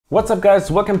What's up guys,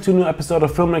 welcome to a new episode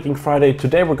of Filmmaking Friday.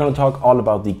 Today we're going to talk all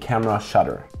about the camera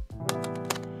shutter.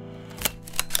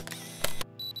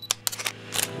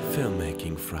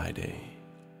 Filmmaking Friday.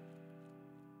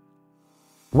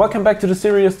 Welcome back to the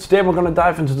series. Today we're going to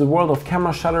dive into the world of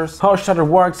camera shutters, how a shutter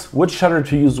works, which shutter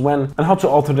to use when, and how to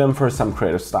alter them for some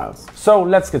creative styles. So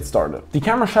let's get started. The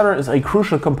camera shutter is a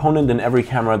crucial component in every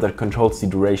camera that controls the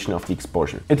duration of the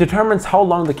exposure. It determines how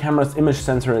long the camera's image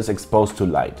sensor is exposed to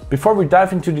light. Before we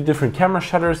dive into the different camera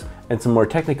shutters and some more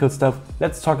technical stuff,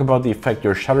 let's talk about the effect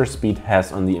your shutter speed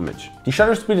has on the image. The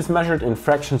shutter speed is measured in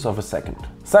fractions of a second,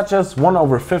 such as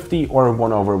 1/50 or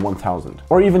 1/1000,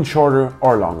 or even shorter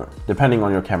or longer, depending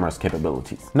on your camera's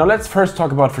capabilities. Now let's first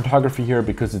talk about photography here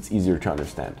because it's easier to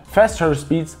understand. Fast shutter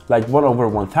speeds like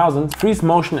 1/1000 freeze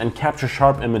motion and capture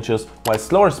sharp images, while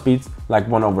slower speeds like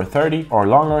 1/30 or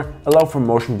longer allow for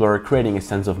motion blur, creating a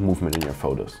sense of movement in your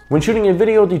photos. When shooting a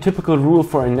video, the typical rule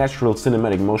for a natural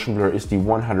cinematic motion blur is the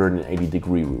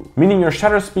 180-degree rule, meaning your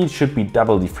shutter speed should be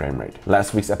double the frame rate.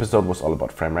 Last week's episode was all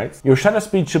about frame rates. Your shutter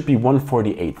speed should be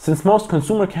 1/48. Since most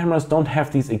consumer cameras don't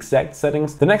have these exact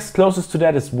settings, the next closest to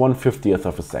that is 1/50th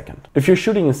of a second. If you're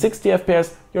shooting in 60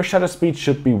 FPS, your shutter speed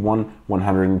should be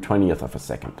 1/120th of a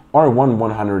second, or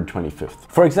 1/125th.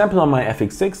 For example, on my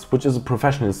FX6, which is a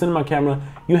professional cinema camera,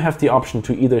 you have the option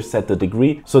to either set the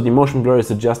degree, so the motion blur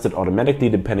is adjusted automatically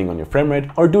depending on your frame rate,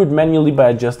 or do it manually by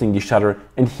adjusting the shutter,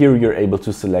 and here you're able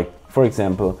to select, for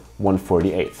example,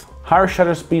 1/48th. Higher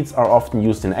shutter speeds are often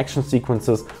used in action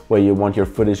sequences where you want your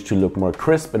footage to look more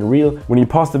crisp and real. When you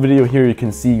pause the video here, you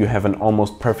can see you have an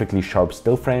almost perfectly sharp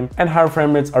still frame, and higher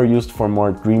frame rates are used for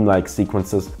more dreamlike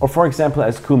sequences, or for example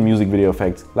as cool music video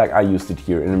effects like I used it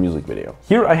here in a music video.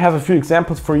 Here I have a few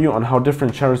examples for you on how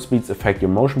different shutter speeds affect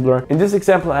your motion blur. In this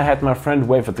example I had my friend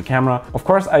wave at the camera. Of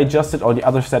course I adjusted all the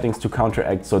other settings to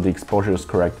counteract so the exposure is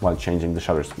correct while changing the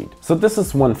shutter speed. So this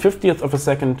is 1/50th of a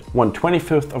second,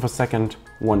 1/25th of a second,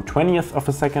 1/20th of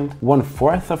a second,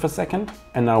 1/4th of a second,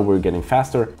 and now we're getting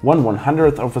faster,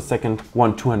 1/100th of a second,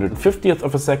 1/250th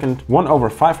of a second,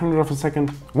 1/500th of a second,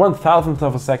 1/1000th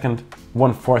of a second,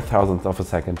 1/4000th of a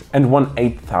second, and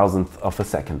 1/8000th of a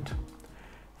second.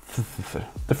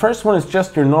 The first one is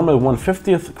just your normal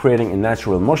 1/50th, creating a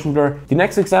natural motion blur. The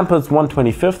next example is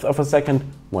 1/25th of a second,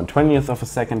 1/20th of a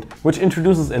second, which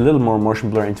introduces a little more motion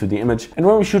blur into the image, and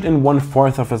when we shoot in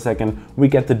 1/4th of a second, we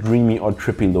get the dreamy or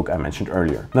trippy look I mentioned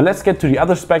earlier. Now let's get to the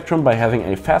other spectrum by having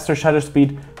a faster shutter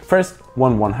speed. First,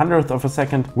 1/100th of a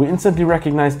second, we instantly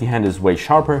recognize the hand is way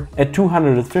sharper. At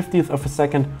 250th of a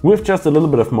second, with just a little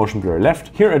bit of motion blur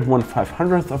left. Here at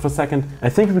 1/500th of a second, I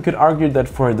think we could argue that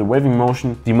for the waving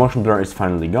motion, the motion blur is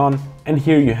finally gone. And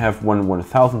here you have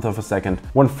 1/1000th of a second,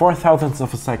 1/4000th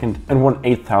of a second, and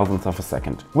 1/8000th of a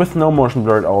second, with no motion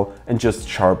blur at all and just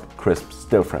sharp, crisp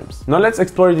still frames. Now let's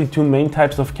explore the two main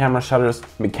types of camera shutters,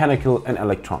 mechanical and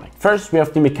electronic. First, we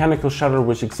have the mechanical shutter,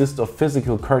 which consists of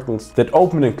physical curtains that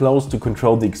open and close to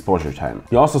control the exposure time.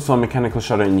 You also saw a mechanical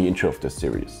shutter in the intro of this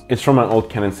series. It's from an old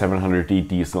Canon 700D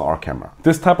DSLR camera.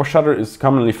 This type of shutter is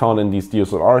commonly found in these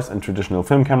DSLRs and traditional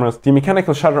film cameras. The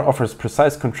mechanical shutter offers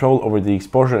precise control over the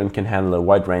exposure and can handle a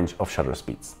wide range of shutter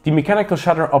speeds. The mechanical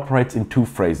shutter operates in two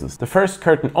phases. The first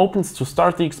curtain opens to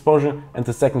start the exposure and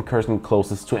the second curtain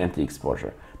closes to end the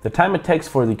exposure. The time it takes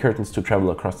for the curtains to travel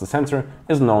across the sensor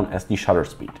is known as the shutter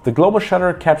speed. The global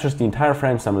shutter captures the entire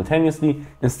frame simultaneously.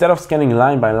 Instead of scanning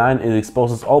line by line, it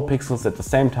exposes all pixels at the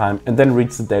same time and then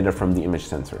reads the data from the image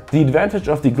sensor. The advantage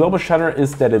of the global shutter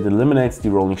is that it eliminates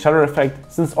the rolling shutter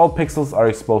effect. Since all pixels are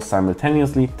exposed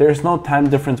simultaneously, there is no time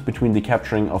difference between the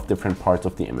capturing of different parts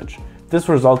of the image. This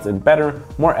results in better,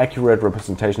 more accurate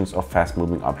representations of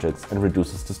fast-moving objects and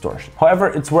reduces distortion. However,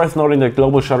 it's worth noting that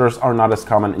global shutters are not as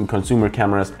common in consumer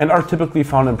cameras and are typically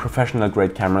found in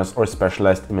professional-grade cameras or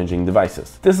specialized imaging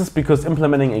devices. This is because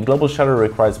implementing a global shutter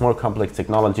requires more complex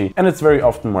technology and it's very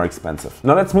often more expensive.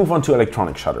 Now let's move on to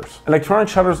electronic shutters. Electronic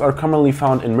shutters are commonly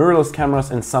found in mirrorless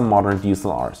cameras and some modern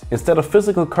DSLRs. Instead of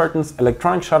physical curtains,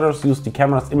 electronic shutters use the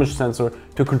camera's image sensor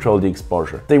to control the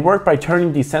exposure. They work by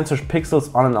turning the sensor's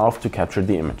pixels on and off to capture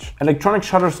the image. Electronic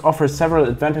shutters offer several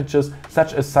advantages,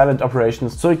 such as silent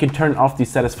operations, so you can turn off the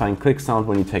satisfying click sound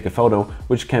when you take a photo,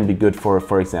 which can be good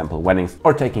for example, weddings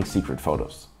or taking secret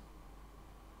photos.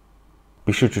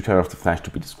 Be sure to turn off the flash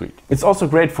to be discreet. It's also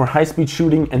great for high-speed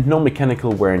shooting and no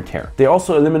mechanical wear and tear. They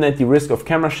also eliminate the risk of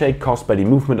camera shake caused by the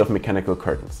movement of mechanical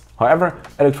curtains. However,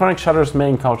 electronic shutters may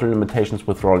encounter limitations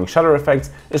with rolling shutter effects,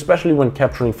 especially when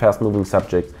capturing fast-moving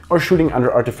subjects or shooting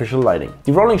under artificial lighting.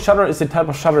 The rolling shutter is a type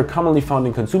of shutter commonly found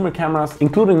in consumer cameras,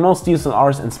 including most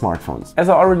DSLRs and smartphones. As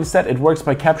I already said, it works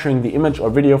by capturing the image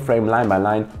or video frame line by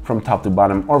line from top to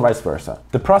bottom or vice versa.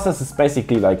 The process is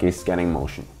basically like a scanning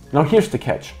motion. Now here's the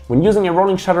catch. When using a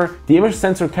rolling shutter, the image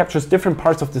sensor captures different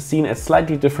parts of the scene at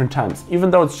slightly different times,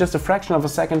 even though it's just a fraction of a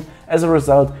second. As a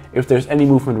result, if there's any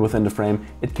movement within the frame,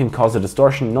 it can cause a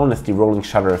distortion known as the rolling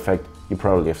shutter effect. You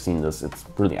probably have seen this, it's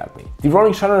really ugly. The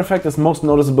rolling shutter effect is most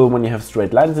noticeable when you have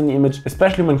straight lines in the image,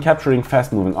 especially when capturing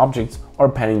fast moving objects or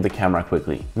panning the camera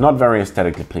quickly. Not very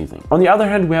aesthetically pleasing. On the other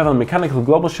hand, we have a mechanical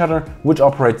global shutter, which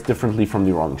operates differently from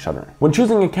the rolling shutter. When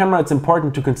choosing a camera, it's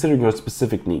important to consider your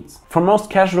specific needs. For most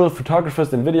casual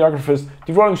photographers and videographers,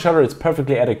 the rolling shutter is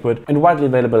perfectly adequate and widely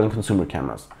available in consumer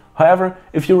cameras. However,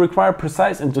 if you require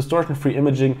precise and distortion-free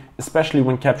imaging, especially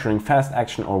when capturing fast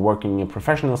action or working in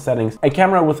professional settings, a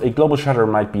camera with a global shutter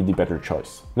might be the better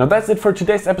choice. Now that's it for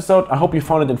today's episode. I hope you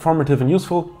found it informative and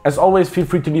useful. As always, feel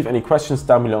free to leave any questions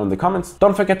down below in the comments.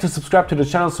 Don't forget to subscribe to the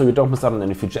channel so you don't miss out on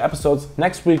any future episodes.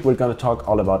 Next week we're going to talk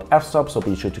all about f-stop, so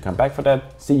be sure to come back for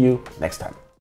that. See you next time.